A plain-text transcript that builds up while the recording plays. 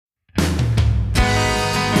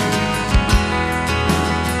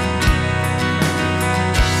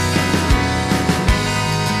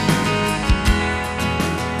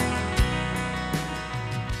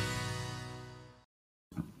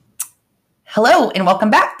Hello and welcome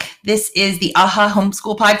back. This is the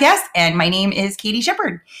Homeschool podcast, and my name is Katie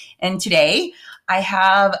Shepard. And today I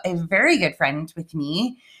have a very good friend with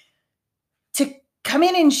me to come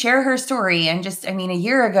in and share her story. And a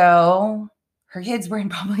year ago, her kids were in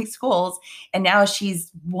public schools, and now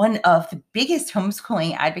she's one of the biggest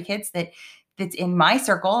homeschooling advocates that's in my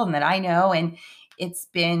circle and that I know. And it's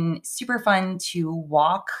been super fun to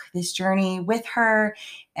walk this journey with her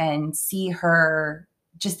and see her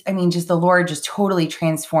just the Lord just totally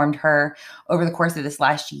transformed her over the course of this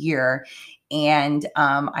last year. And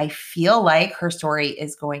I feel like her story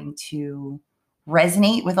is going to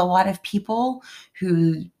resonate with a lot of people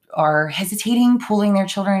who are hesitating, pulling their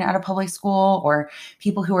children out of public school, or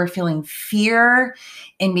people who are feeling fear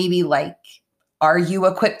and maybe like, are you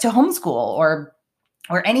equipped to homeschool or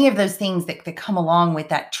any of those things that come along with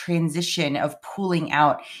that transition of pulling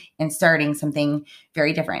out and starting something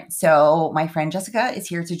very different. So my friend Jessica is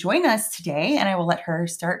here to join us today, and I will let her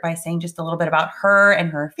start by saying just a little bit about her and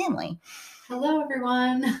her family. Hello,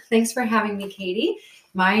 everyone. Thanks for having me, Katie.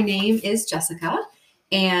 My name is Jessica,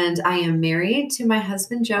 and I am married to my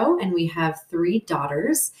husband, Joe, and we have 3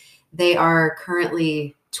 daughters. They are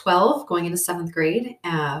currently 12 going into 7th grade,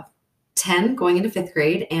 10 going into 5th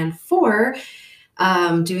grade, and 4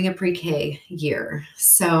 doing a pre-K year.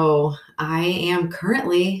 So I am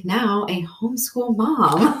currently now a homeschool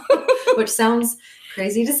mom, which sounds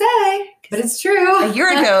crazy to say, but it's true. A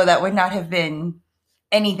year ago, that would not have been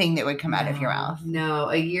anything that would come out of your mouth. No,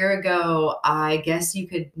 a year ago, I guess you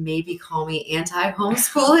could maybe call me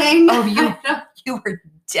anti-homeschooling. Oh, you were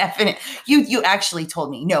definite. You actually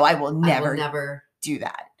told me, no, I will never do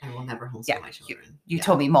that. I will never homeschool my children. You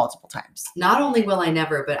told me multiple times. Not only will I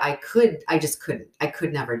never, but I just couldn't. I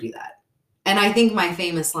could never do that. And I think my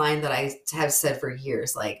famous line that I have said for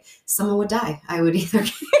years, like, someone would die. I would either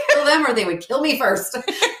kill them or they would kill me first.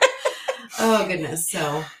 Oh, goodness.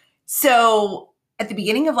 So at the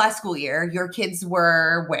beginning of last school year, your kids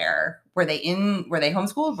were where? Were they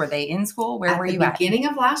homeschooled? Were they in school? Where were you at? At the beginning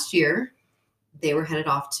of last year, they were headed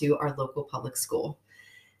off to our local public school.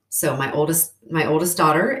 So my oldest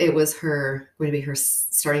daughter, it was going to be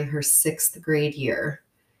starting her 6th grade year,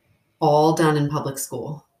 all done in public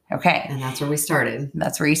school. Okay. And that's where we started.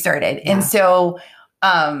 Yeah. Yeah. And so,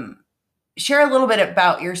 share a little bit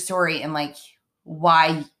about your story and like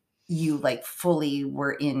why you like fully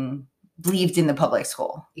believed in the public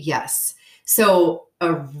school. Yes. So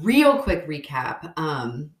a real quick recap.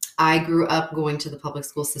 I grew up going to the public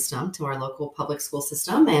school system, to our local public school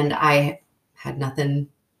system, and I had nothing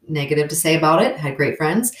negative to say about it. Had great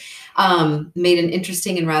friends. Made an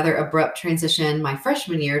interesting and rather abrupt transition my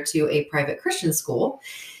freshman year to a private Christian school.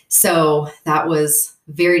 So that was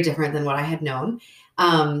very different than what I had known.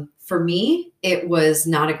 For me, it was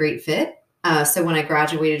not a great fit. So when I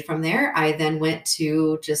graduated from there, I then went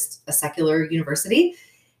to just a secular university,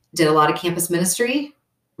 did a lot of campus ministry,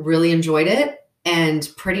 really enjoyed it,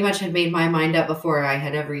 and pretty much had made my mind up before I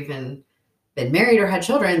had ever even been married or had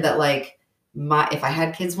children that like, if I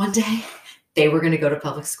had kids one day, they were going to go to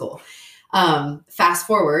public school. Fast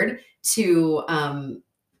forward to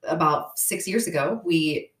about 6 years ago,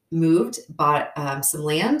 we moved, bought some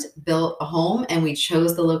land, built a home, and we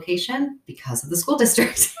chose the location because of the school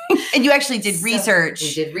district. And you actually did research.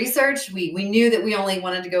 We did research. We knew that we only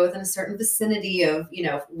wanted to go within a certain vicinity of,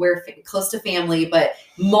 where close to family, but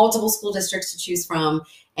multiple school districts to choose from.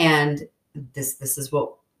 And this is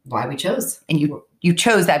why we chose. And you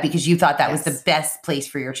chose that because you thought that Yes. was the best place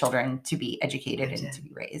for your children to be educated and to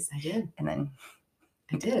be raised. I did. And then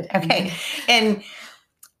I did. Okay. And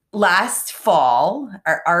last fall,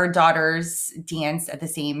 our daughters danced at the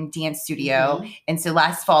same dance studio. Mm-hmm. And so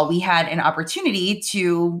last fall, we had an opportunity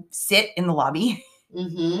to sit in the lobby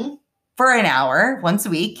Mm-hmm. for an hour once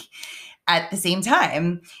a week at the same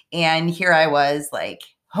time. And here I was like,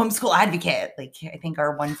 homeschool advocate. Like, I think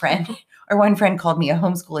our one friend called me a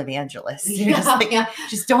homeschool evangelist.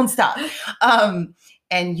 Just don't stop.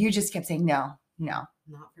 And you just kept saying, no, Not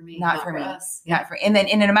for me. not for me. Us. Not for, and then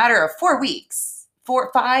in a matter of 4 weeks,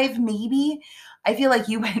 5 maybe, I feel like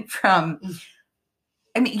you went from,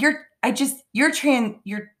 your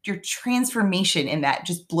transformation in that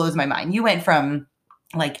just blows my mind. You went from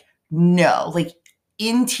like, no, like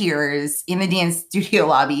in tears in the dance studio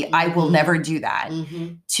lobby, Mm-hmm. I will never do that,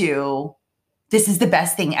 Mm-hmm. to this is the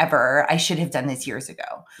best thing ever. I should have done this years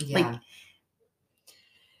ago. Yeah. Like,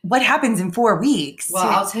 what happens in 4 weeks? Well,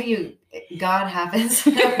 I'll tell you, God happens.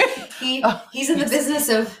 He's in the business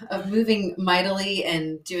of moving mightily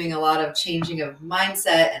and doing a lot of changing of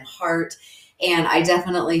mindset and heart. And I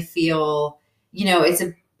definitely feel,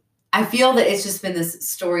 I feel that it's just been this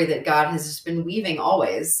story that God has just been weaving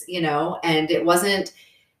always, and it wasn't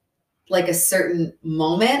like a certain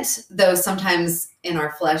moment, though sometimes in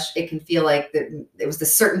our flesh, it can feel like that it was the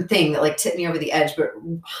certain thing that like tipped me over the edge. But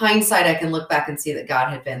hindsight, I can look back and see that God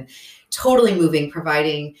had been totally moving,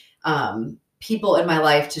 providing people in my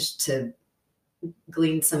life to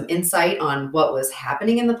glean some insight on what was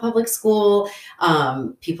happening in the public school.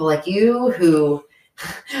 People like you who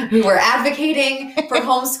were advocating for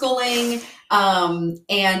homeschooling.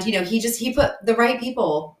 And he put the right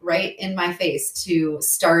people right in my face to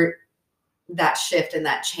start that shift and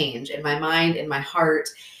that change in my mind, in my heart.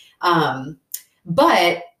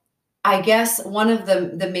 But I guess one of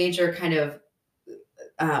the major kind of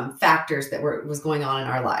factors that was going on in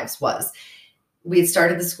our lives was we had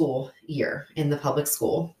started the school year in the public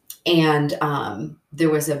school, and there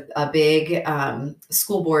was a big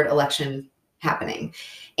school board election happening.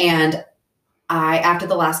 And after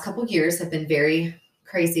the last couple of years, have been very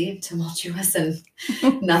crazy, tumultuous, and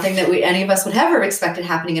nothing that any of us would ever have expected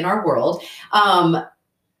happening in our world.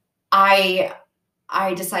 I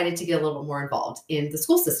decided to get a little bit more involved in the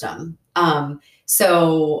school system.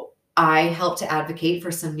 So I helped to advocate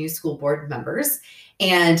for some new school board members.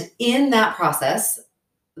 And in that process,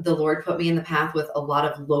 the Lord put me in the path with a lot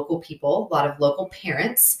of local people, a lot of local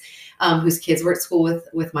parents whose kids were at school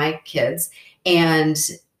with my kids. And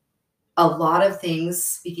a lot of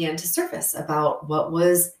things began to surface about what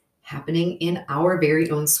was happening in our very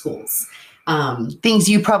own schools. Things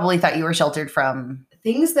you probably thought you were sheltered from.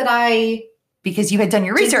 Things that because you had done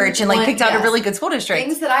your research and like picked out a really good school district.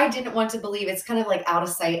 Things that I didn't want to believe. It's kind of like out of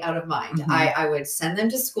sight, out of mind. Mm-hmm. I would send them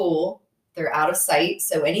to school. They're out of sight.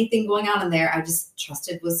 So anything going on in there, I just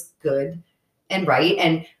trusted was good and right.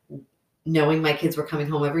 And knowing my kids were coming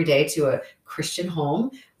home every day to a Christian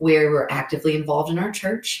home where we're actively involved in our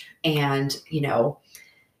church. And,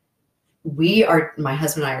 my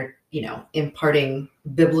husband and I are, imparting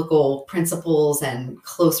biblical principles and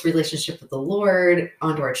close relationship with the Lord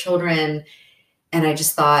onto our children. And I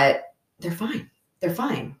just thought, they're fine. They're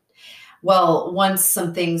fine. Well, once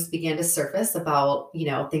some things began to surface about,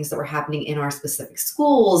 things that were happening in our specific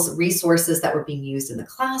schools, resources that were being used in the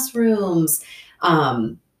classrooms,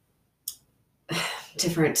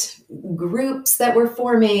 different groups that were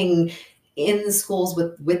forming in the schools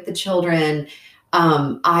with the children,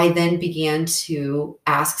 I then began to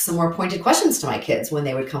ask some more pointed questions to my kids when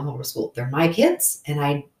they would come home from school. They're my kids. And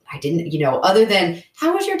I didn't, other than,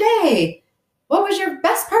 how was your day? What was your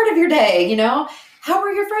best part of your day? How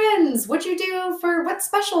were your friends? What'd you do for what's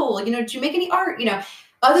special? Did you make any art?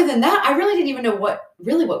 Other than that, I really didn't even know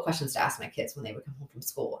what questions to ask my kids when they would come home from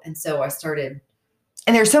school. And so I started.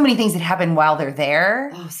 And there's so many things that happen while they're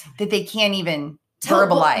there that they can't even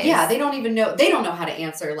verbalize. Yeah, they don't even know. They don't know how to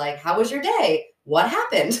answer. Like, how was your day? What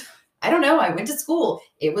happened? I don't know. I went to school.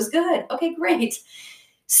 It was good. Okay, great.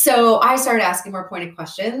 So I started asking more pointed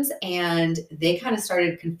questions, and they kind of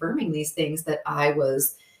started confirming these things that I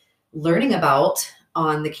was learning about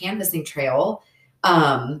on the canvassing trail.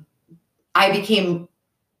 I became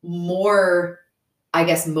more, I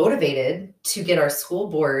guess, motivated to get our school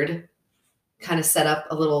board kind of set up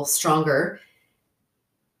a little stronger,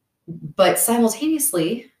 but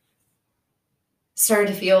simultaneously started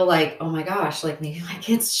to feel like, oh my gosh, like maybe my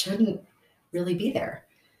kids shouldn't really be there.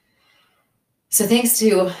 So thanks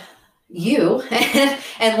to you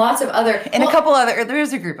and lots of other. And a couple other,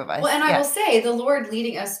 there's a group of us. Well, and I will say the Lord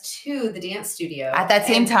leading us to the dance studio. At that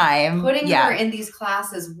same time. Putting her in these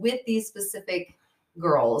classes with these specific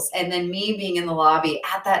girls. And then me being in the lobby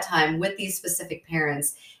at that time with these specific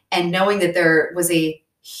parents and knowing that there was a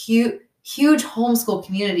huge homeschool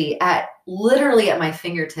community literally at my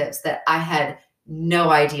fingertips that I had no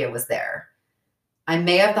idea was there. I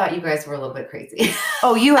may have thought you guys were a little bit crazy.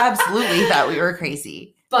 Oh, you absolutely thought we were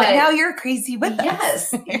crazy. But now you're crazy with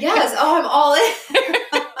us. Yes. Oh, I'm all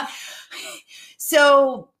in.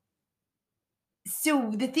 So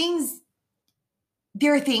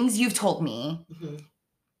there are things you've told me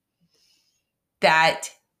that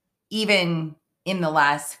even in the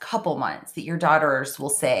last couple months that your daughters will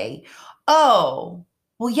say, oh,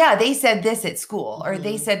 well, yeah, they said this at school or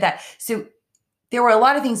they said that. So there were a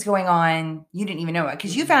lot of things going on you didn't even know about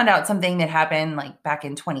because you found out something that happened like back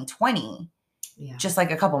in 2020, just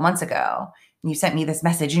like a couple months ago. And you sent me this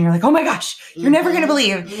message and you're like, oh my gosh, you're never going to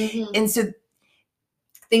believe. And so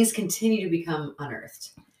things continue to become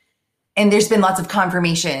unearthed. And there's been lots of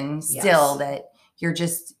confirmation still that you're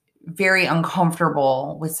just very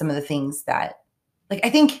uncomfortable with some of the things that, like, I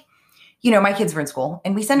think, my kids were in school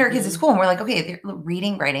and we send our kids to school and we're like, okay, they're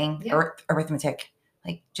reading, writing, arithmetic,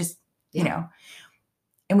 like just,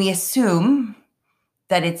 and we assume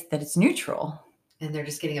that it's neutral. And they're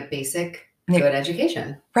just getting a basic good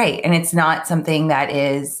education. Right. And it's not something that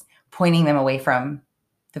is pointing them away from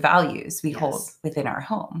the values we hold within our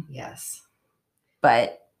home. Yes.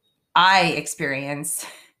 But I experience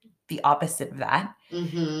the opposite of that.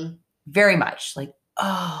 Mm-hmm. Very much like,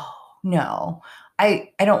 oh, no,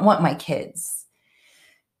 I don't want my kids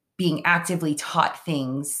being actively taught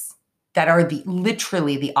things that are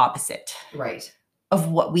literally the opposite. Right. Of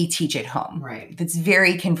what we teach at home. Right. That's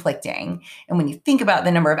very conflicting. And when you think about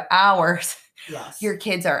the number of hours your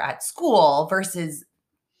kids are at school versus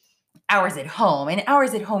hours at home, and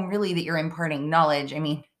hours at home really that you're imparting knowledge. I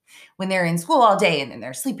mean, when they're in school all day and then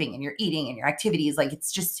they're sleeping and you're eating and your activities, like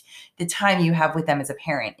it's just the time you have with them as a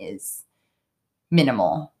parent is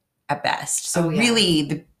minimal at best. So really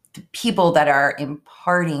the people that are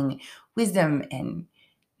imparting wisdom and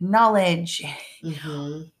knowledge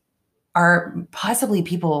are possibly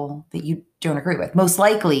people that you don't agree with. Most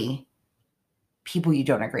likely people you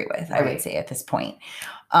don't agree with, I would say at this point,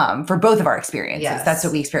 for both of our experiences. Yes. That's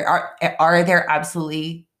what we experience. Are there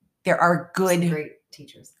absolutely, there are good great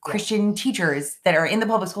teachers, Christian teachers that are in the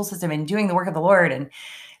public school system and doing the work of the Lord. And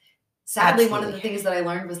sadly, one of the things that I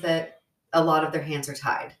learned was that a lot of their hands are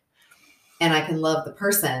tied. And I can love the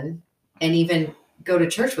person and even go to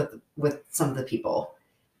church with some of the people.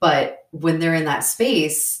 But when they're in that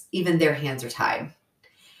space, even their hands are tied.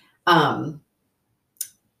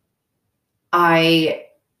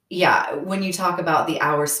 When you talk about the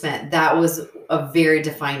hours spent, that was a very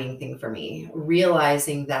defining thing for me,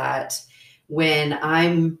 realizing that when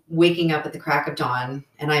I'm waking up at the crack of dawn,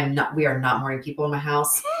 and we are not morning people in my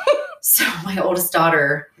house. So my oldest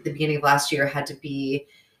daughter at the beginning of last year had to be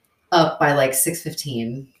up by like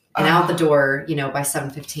 6:15 and out the door, by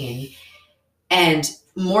 7:15. And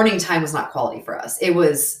morning time was not quality for us. It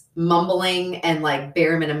was mumbling and like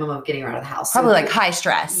bare minimum of getting her out of the house. Probably like high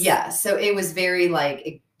stress. Yeah. So it was very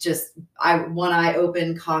like, one eye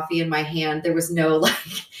open, coffee in my hand. There was no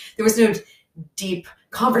deep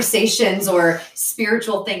conversations or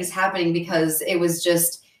spiritual things happening because it was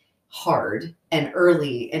just hard and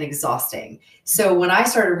early and exhausting. So when I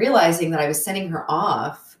started realizing that I was sending her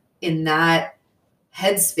off in that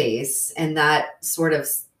headspace and that sort of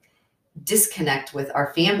disconnect with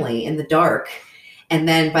our family in the dark, and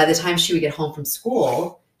then by the time she would get home from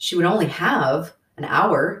school, she would only have an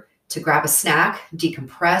hour to grab a snack,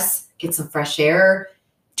 decompress, get some fresh air,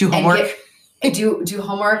 do homework, do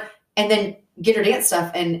homework, and then get her dance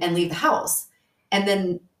stuff and leave the house. And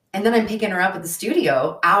then I'm picking her up at the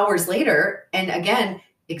studio hours later, and again,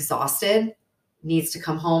 exhausted, needs to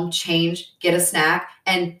come home, change, get a snack,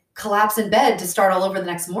 and collapse in bed to start all over the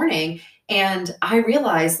next morning. And I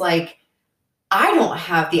realized, like, I don't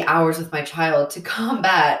have the hours with my child to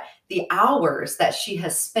combat the hours that she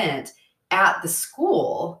has spent at the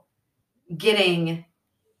school getting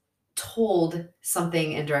told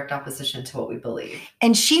something in direct opposition to what we believe.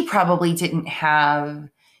 And she probably didn't have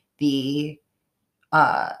the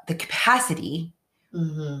capacity.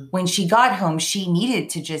 When she got home, she needed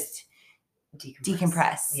to just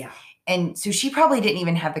decompress. Yeah. And so she probably didn't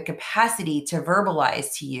even have the capacity to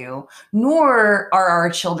verbalize to you, nor are our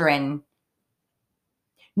children,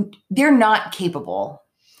 they're not capable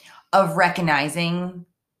of recognizing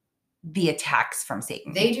the attacks from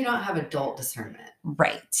Satan. They do not have adult discernment.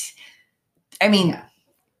 Right. I mean,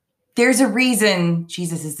 there's a reason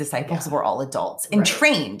Jesus' disciples were all adults and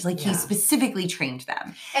trained, like he specifically trained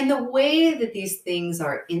them. And the way that these things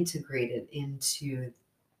are integrated into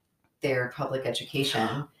their public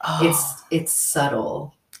education, it's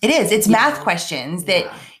subtle. It is. It's math questions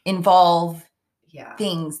that involve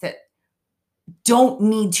things that don't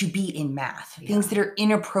need to be in math, things that are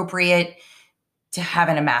inappropriate to have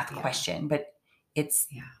in a math question, but it's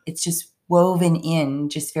just woven in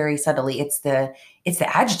just very subtly. It's the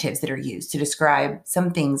adjectives that are used to describe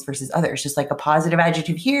some things versus others, just like a positive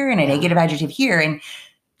adjective here and a negative adjective here. And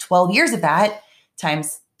 12 years of that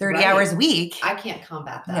times 30 hours a week. I can't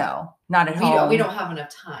combat that. No, not at home. We don't have enough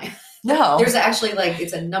time. No. There's actually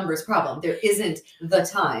it's a numbers problem. There isn't the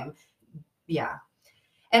time. Yeah.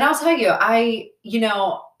 And I'll tell you,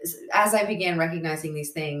 as I began recognizing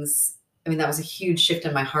these things, I mean, that was a huge shift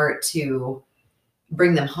in my heart to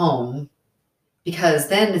bring them home, because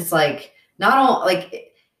then it's like,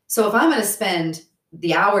 so if I'm going to spend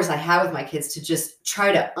the hours I have with my kids to just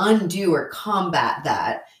try to undo or combat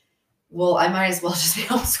that, well, I might as well just be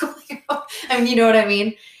homeschooling. I mean, you know what I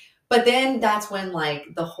mean? But then that's when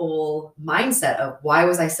the whole mindset of why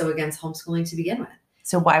was I so against homeschooling to begin with?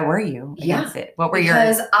 So why were you against it? What were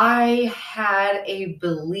Because I had a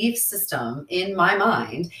belief system in my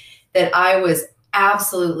mind that I was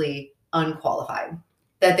absolutely unqualified.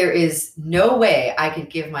 that there is no way I could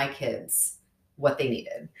give my kids what they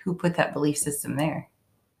needed. Who put that belief system there?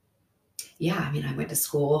 Yeah, I mean, I went to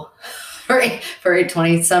school for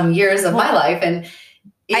 20 some years of my life, and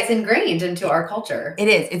it's ingrained into our culture. It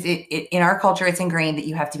is. It's in our culture. It's ingrained that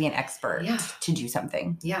you have to be an expert to do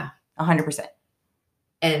something. Yeah, 100%.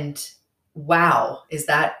 And wow, is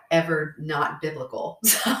that ever not biblical?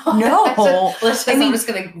 No. I'm just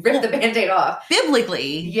going to rip the Band-Aid off.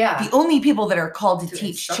 Biblically, the only people that are called to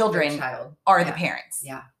teach children are the parents.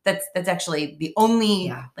 Yeah. That's actually the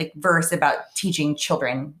only like verse about teaching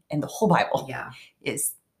children in the whole Bible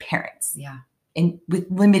is parents. Yeah. And with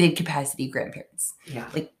limited capacity grandparents. Yeah.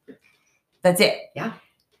 Like that's it. Yeah.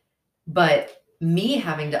 But me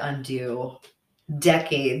having to undo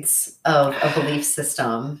decades of a belief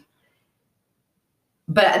system.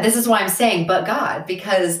 But this is why I'm saying, but God,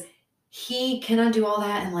 because he can undo all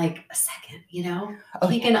that in like a second, you know?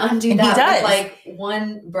 He can undo that with like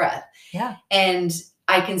one breath. Yeah. And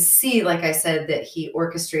I can see, like I said, that he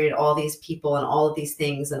orchestrated all these people and all of these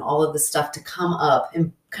things and all of this stuff to come up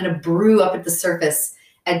and kind of brew up at the surface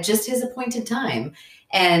at just his appointed time.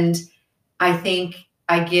 And I think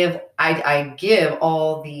I give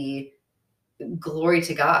all the glory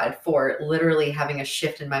to God for literally having a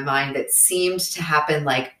shift in my mind that seemed to happen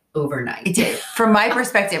like overnight. It did. From my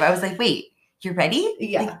perspective, I was like, wait, you're ready?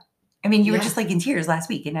 Yeah. Like, I mean, you were just like in tears last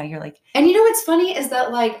week, and now you're like. And you know what's funny is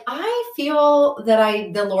that like I feel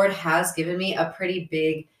that the Lord has given me a pretty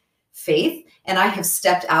big faith, and I have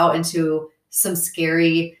stepped out into some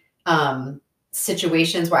scary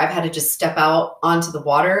situations where I've had to just step out onto the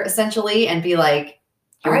water essentially and be like,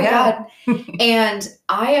 all right, God. And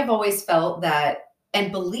I have always felt that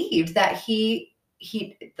and believed that the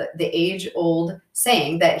age old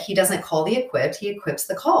saying that he doesn't call the equipped, he equips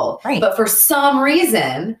the called. Right. But for some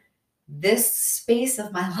reason, this space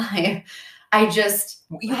of my life,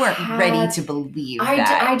 you weren't ready to believe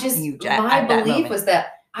my belief was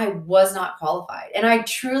that I was not qualified. And I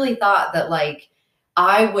truly thought that like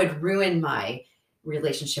I would ruin my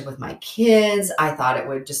relationship with my kids. I thought it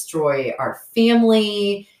would destroy our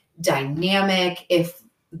family dynamic if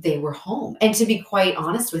they were home. And to be quite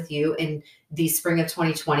honest with you, in the spring of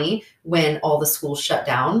 2020, when all the schools shut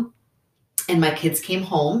down and my kids came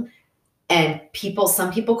home, and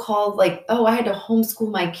some people called like, oh, I had to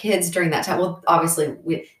homeschool my kids during that time. Well, obviously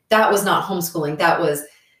that was not homeschooling. That was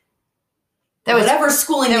whatever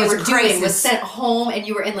schooling you were doing was sent home, and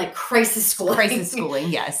you were in like crisis schooling. Crisis schooling,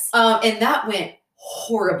 yes. And that went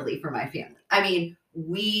horribly for my family. I mean,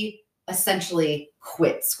 we essentially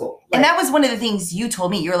quit school. And that was one of the things you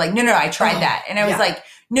told me. You were like, no, I tried that. And I was like,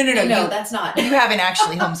 no, that's not. You haven't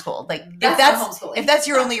actually homeschooled. Like if that's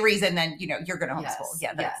your only reason, then you're going to homeschool.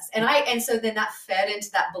 Yes. And so then that fed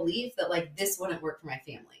into that belief that like this wouldn't work for my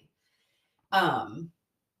family.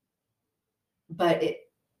 But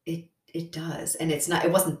it does. And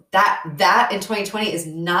it wasn't that in 2020 is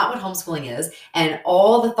not what homeschooling is. And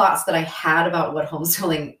all the thoughts that I had about what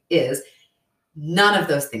homeschooling is, none of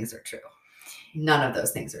those things are true. None of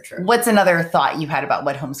those things are true. What's another thought you had about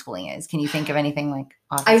what homeschooling is? Can you think of anything like?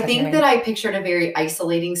 I think that I pictured a very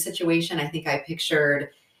isolating situation. I think I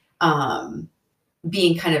pictured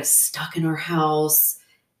being kind of stuck in our house,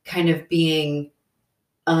 kind of being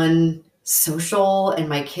unsocial, and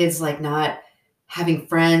my kids like not having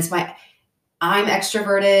friends. I'm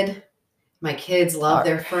extroverted. My kids love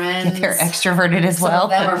their friends. They're extroverted as well.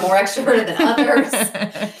 Some of them are more extroverted than others.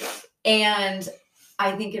 And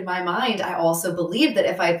I think in my mind, I also believed that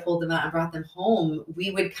if I pulled them out and brought them home, we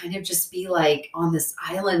would kind of just be like on this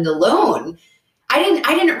island alone. I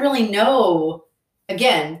didn't really know,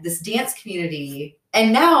 again, this dance community.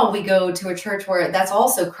 And now we go to a church where that's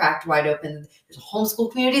also cracked wide open. There's a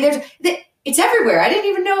homeschool community. It's everywhere. I didn't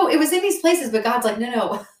even know it was in these places, but God's like,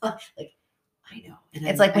 no. Like, I know. And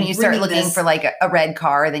it's like when you start looking for like a red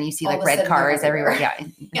car, then you see like red cars everywhere.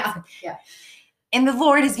 Yeah. And the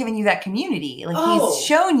Lord has given you that community. Like he's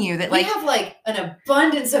shown you that like we have like an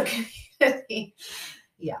abundance of community.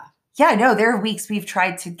 Yeah. Yeah, no, there are weeks we've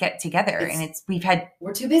tried to get together and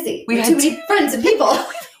we're too busy. We have too many friends and people.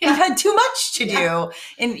 We've had too much to do.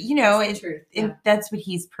 And that's what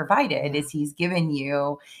he's provided is he's given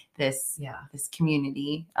you this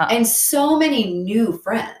community. And so many new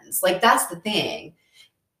friends. Like that's the thing.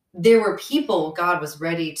 There were people God was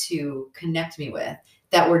ready to connect me with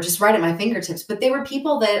that were just right at my fingertips, but they were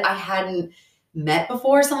people that I hadn't met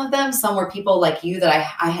before. Some of them, some were people like you that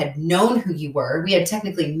I had known who you were. We had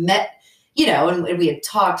technically met, and we had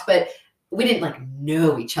talked, but we didn't like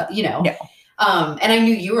know each other, No. And I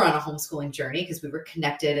knew you were on a homeschooling journey because we were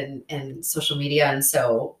connected and social media. And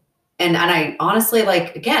and I honestly,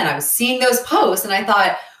 like, again, I was seeing those posts and I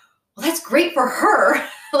thought, well, that's great for her.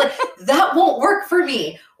 Like, that won't work for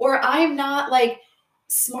me, or I'm not like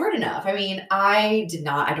smart enough. I mean, I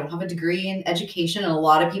don't have a degree in education. And a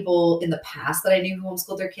lot of people in the past that I knew who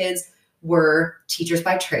homeschooled their kids were teachers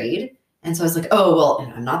by trade. And so I was like, oh,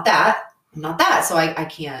 well, I'm not that. So I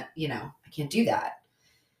can't, I can't do that.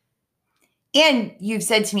 And you've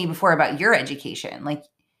said to me before about your education, like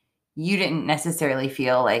you didn't necessarily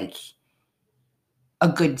feel like a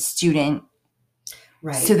good student.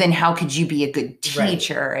 Right. So then how could you be a good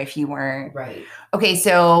teacher if you weren't? Right. Okay.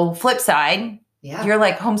 So flip side, yeah, you're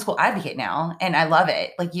like homeschool advocate now. And I love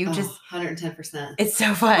it. Like you just 110%. It's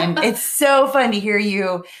so fun. It's so fun to hear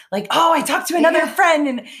you like, oh, I talked to another friend.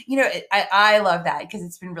 And, I love that because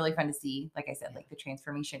it's been really fun to see, like I said, like the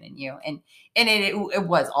transformation in you. And it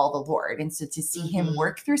was all the Lord. And so to see him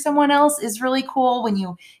work through someone else is really cool when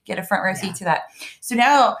you get a front row seat to that. So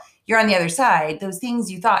now you're on the other side. Those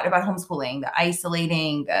things you thought about homeschooling, the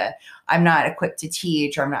isolating, the I'm not equipped to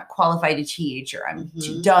teach, or I'm not qualified to teach, or I'm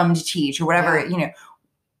too dumb to teach, or whatever,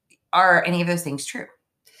 are any of those things true?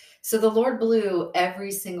 So the Lord blew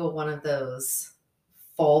every single one of those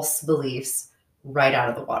false beliefs right out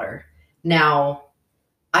of the water. Now,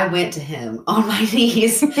 I went to him on my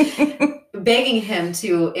knees, begging him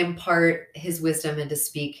to impart his wisdom and to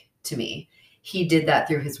speak to me. He did that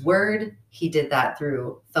through his word. He did that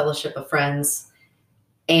through fellowship of friends.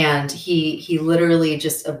 And he literally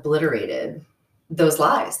just obliterated those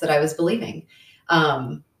lies that I was believing.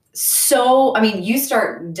 You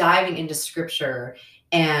start diving into scripture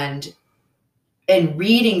and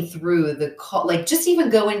reading through just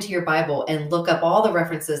even go into your Bible and look up all the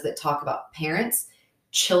references that talk about parents,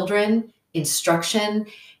 children, instruction.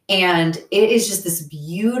 And it is just this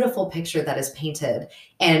beautiful picture that is painted.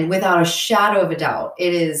 And without a shadow of a doubt,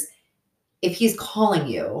 it is, if he's calling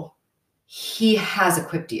you, he has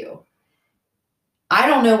equipped you. I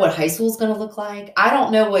don't know what high school is going to look like. I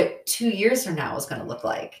don't know what 2 years from now is going to look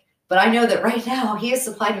like. But I know that right now he has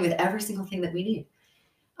supplied me with every single thing that we need.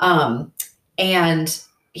 And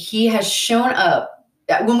he has shown up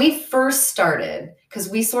when we first started, because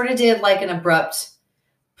we sort of did like an abrupt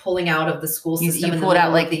pulling out of the school system. You pulled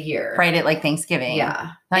out like the year, right at like Thanksgiving.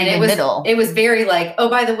 Yeah. Not and even middle. It was very like, oh,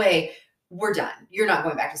 by the way, we're done. You're not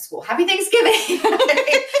going back to school. Happy Thanksgiving.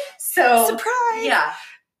 So surprise. Yeah.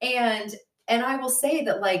 And I will say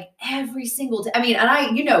that like every single day, I mean, and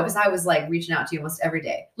I, because I was like reaching out to you almost every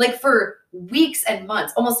day, like for weeks and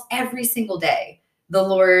months, almost every single day, the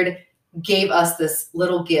Lord gave us this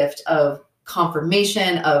little gift of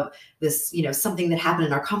confirmation of this, something that happened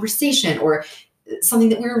in our conversation, or something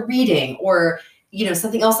that we were reading, or,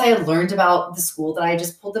 something else I had learned about the school that I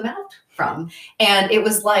just pulled them out from. And it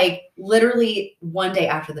was like literally one day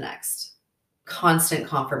after the next. Constant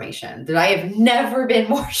confirmation that I have never been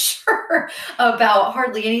more sure about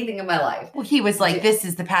hardly anything in my life. Well, he was like, this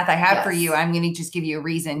is the path I have for you. I'm going to just give you a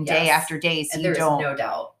reason day after day. So you don't no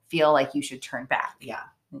doubt feel like you should turn back. Yeah.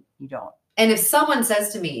 You don't. And if someone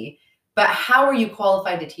says to me, but how are you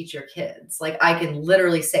qualified to teach your kids? Like I can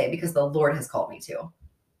literally say, because the Lord has called me to.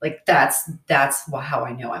 Like that's how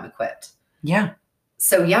I know I'm equipped. Yeah.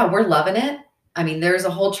 So yeah, we're loving it. I mean, there's a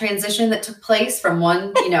whole transition that took place from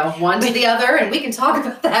one to the other, and we can talk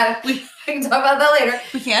about that. We can talk about that later.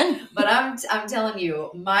 We can. But I'm telling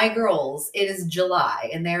you, my girls, it is July,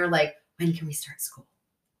 and they're like, when can we start school?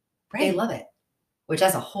 Right. They love it, which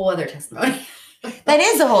that's a whole other testimony. That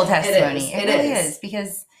is a whole testimony. It really is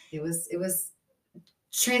because it was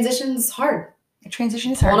transition's hard. A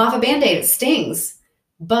transition is hard. Pulling off a Band-Aid, it stings,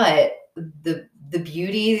 but the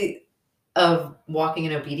beauty of walking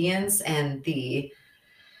in obedience and the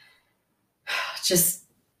just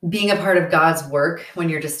being a part of God's work when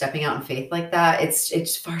you're just stepping out in faith like that, it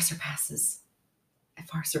far surpasses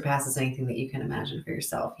anything that you can imagine for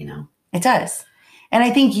yourself, It does. And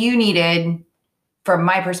I think you needed, from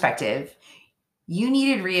my perspective, you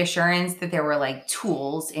needed reassurance that there were like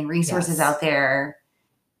tools and resources out there.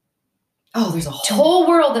 Oh, there's a whole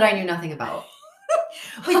world that I knew nothing about.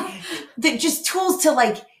 Just tools to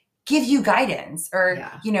like give you guidance, or,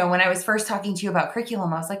 when I was first talking to you about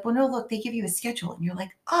curriculum, I was like, well, no, look, they give you a schedule, and you're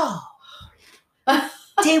like, oh,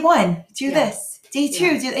 day 1, do this, day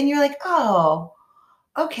 2, do, and you're like, oh,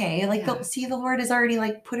 okay. Like the Lord has already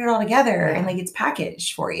like put it all together and like it's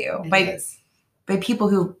packaged for you by people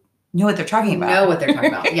who know what they're talking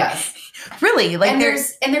about. Yes. Really. Like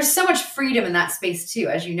there's so much freedom in that space too.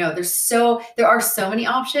 As you know, there are so many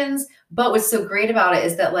options, but what's so great about it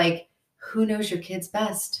is that like, who knows your kids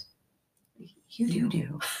best? You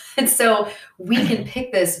do. And so we can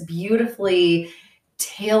pick this beautifully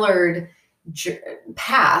tailored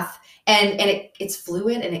path, and it's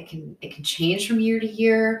fluid, and it can change from year to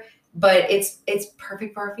year, but it's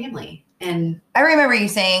perfect for our family. And I remember you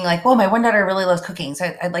saying like, well, my one daughter really loves cooking,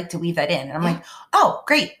 so I'd like to weave that in. And I'm like, oh,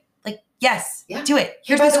 great. Like, yes, do it.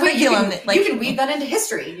 Here's by this the way, curriculum. you can weave that into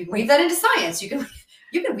history. You can weave that into science. You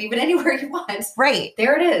can weave it anywhere you want. Right.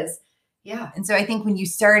 There it is. Yeah. And so I think when you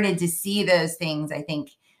started to see those things, I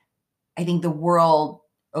think the world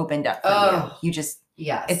opened up for you. You just,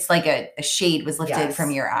 it's like a shade was lifted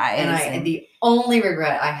from your eyes. And the only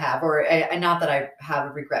regret I have, or not that I have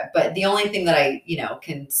a regret, but the only thing that I,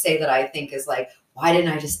 can say that I think is like, why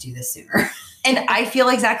didn't I just do this sooner? And I feel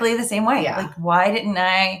exactly the same way. Yeah. Like, why didn't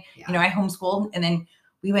I, I homeschooled, and then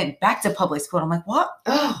we went back to public school. And I'm like, what?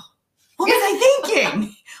 Oh, what was I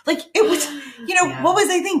thinking? Like, it was, what was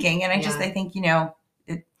I thinking? And I think,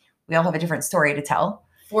 we all have a different story to tell.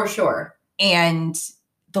 For sure. And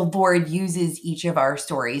the Lord uses each of our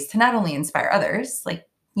stories to not only inspire others, like,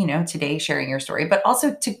 today sharing your story, but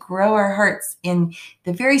also to grow our hearts in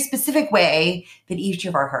the very specific way that each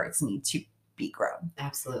of our hearts need to be grown.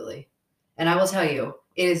 Absolutely. And I will tell you,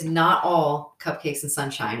 it is not all cupcakes and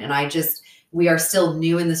sunshine. And we are still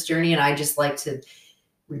new in this journey. And I just like to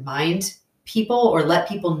remind people or let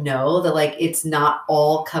people know that like, it's not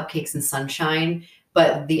all cupcakes and sunshine,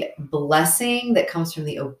 but the blessing that comes from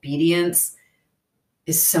the obedience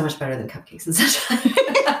is so much better than cupcakes and sunshine.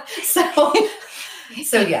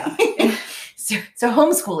 so yeah. So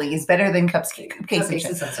homeschooling is better than cupcakes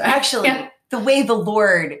and sunshine. Actually, the way the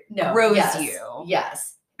Lord grows you.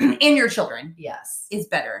 Yes. And your children. Yes. Is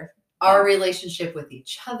better. Our relationship with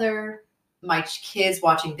each other, my kids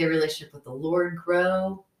watching their relationship with the Lord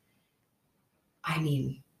grow. I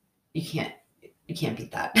mean, you can't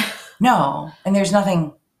beat that. No. And there's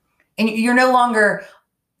nothing, and you're no longer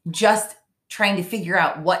just trying to figure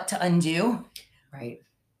out what to undo. Right.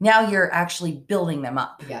 Now you're actually building them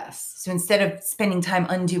up. Yes. So instead of spending time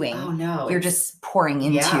undoing, you're just pouring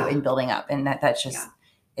into and building up. And that's just,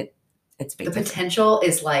 it's big. The potential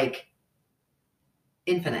is like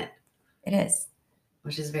infinite. It is.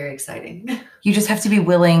 Which is very exciting. You just have to be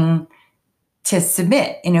willing to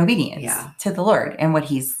submit in obedience to the Lord and what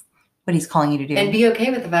he's calling you to do. And be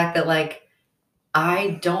okay with the fact that like,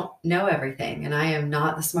 I don't know everything and I am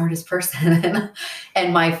not the smartest person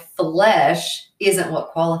and my flesh isn't what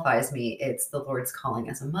qualifies me. It's the Lord's calling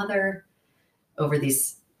as a mother over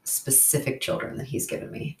these specific children that he's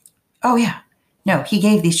given me. Oh yeah. No, he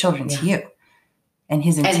gave these children to you, and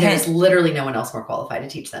his intent. And there's literally no one else more qualified to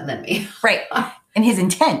teach them than me. Right. And his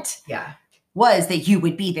intent was that you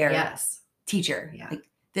would be their teacher. Yeah. Like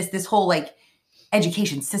this whole like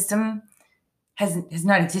education system has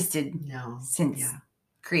not existed since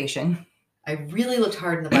creation. I really looked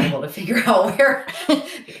hard in the Bible to figure out where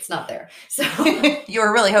it's not there. So you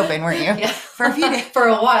were really hoping, weren't you? Yeah. For a few days. For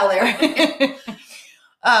a while there.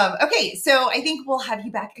 Okay. So I think we'll have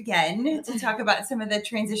you back again to talk about some of the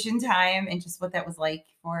transition time and just what that was like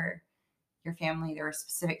for your family. There were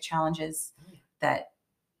specific challenges that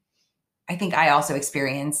I think I also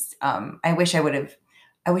experienced. I wish I would have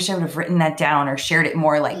written that down or shared it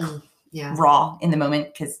more like raw in the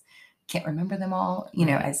moment, because I can't remember them all,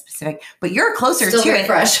 as specific, but you're closer still to very it.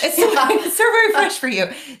 Fresh. It's still very fresh for you.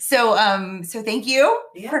 So, so thank you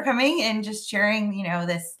for coming and just sharing,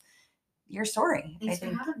 your story. Thanks for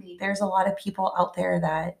having me. There's a lot of people out there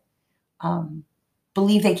that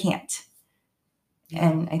believe they can't. Yeah.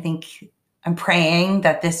 And I think I'm praying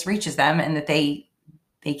that this reaches them and that they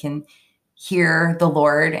can hear the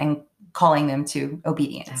Lord and calling them to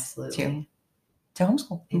obedience. Absolutely. To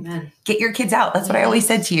homeschool. Amen. Get your kids out. That's what I always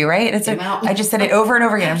said to you, right? I just said it over and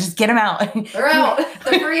over again. Just get them out. They're out.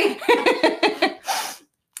 They're free.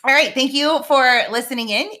 All right. Thank you for listening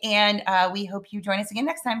in. And we hope you join us again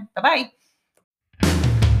next time. Bye-bye.